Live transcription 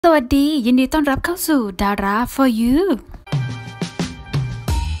สวัสดียินดีต้อนรับเข้าสู่ดารา for you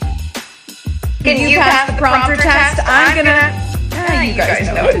Can you pass the prompter test? I'm gonna. You guys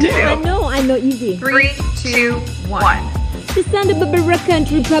know what to do. I know easy. 3, 2, 1. The Santa Barbara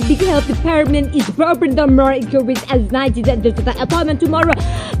Country Public Health Department is open tomorrow. It covers as 90 appointment tomorrow.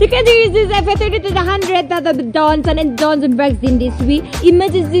 The country uses affected to the 100,000 Johnson and Johnson vaccine this week.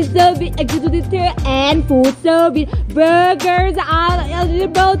 Emergency service, executive and food service. Workers are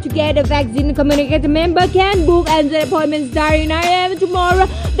eligible to get a vaccine. Communicate member can book and the appointment starting 9 a.m. tomorrow.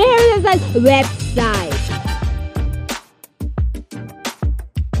 There is a website.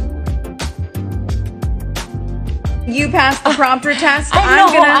 You passed the prompter test.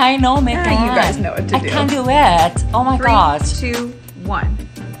 I know, Megan. You guys know what to do. I can't do it. Oh my 3, gosh. 2, 1.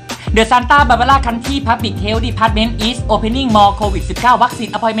 The Santa Barbara County Public Health Department is opening more COVID-19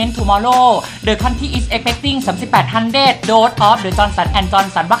 vaccine appointment tomorrow. The country is expecting 3,800 dose of the Johnson &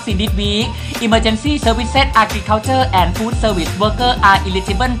 Johnson vaccine this week. Emergency services, agriculture and food service workers are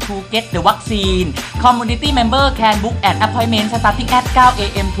eligible to get the vaccine. Community members can book an appointment starting at 9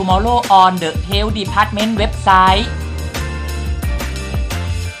 a.m. tomorrow on the Health Department website.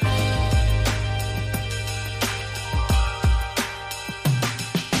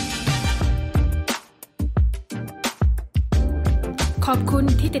ขอบคุณ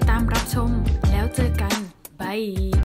ที่ติดตามรับชมแล้วเจอกันบาย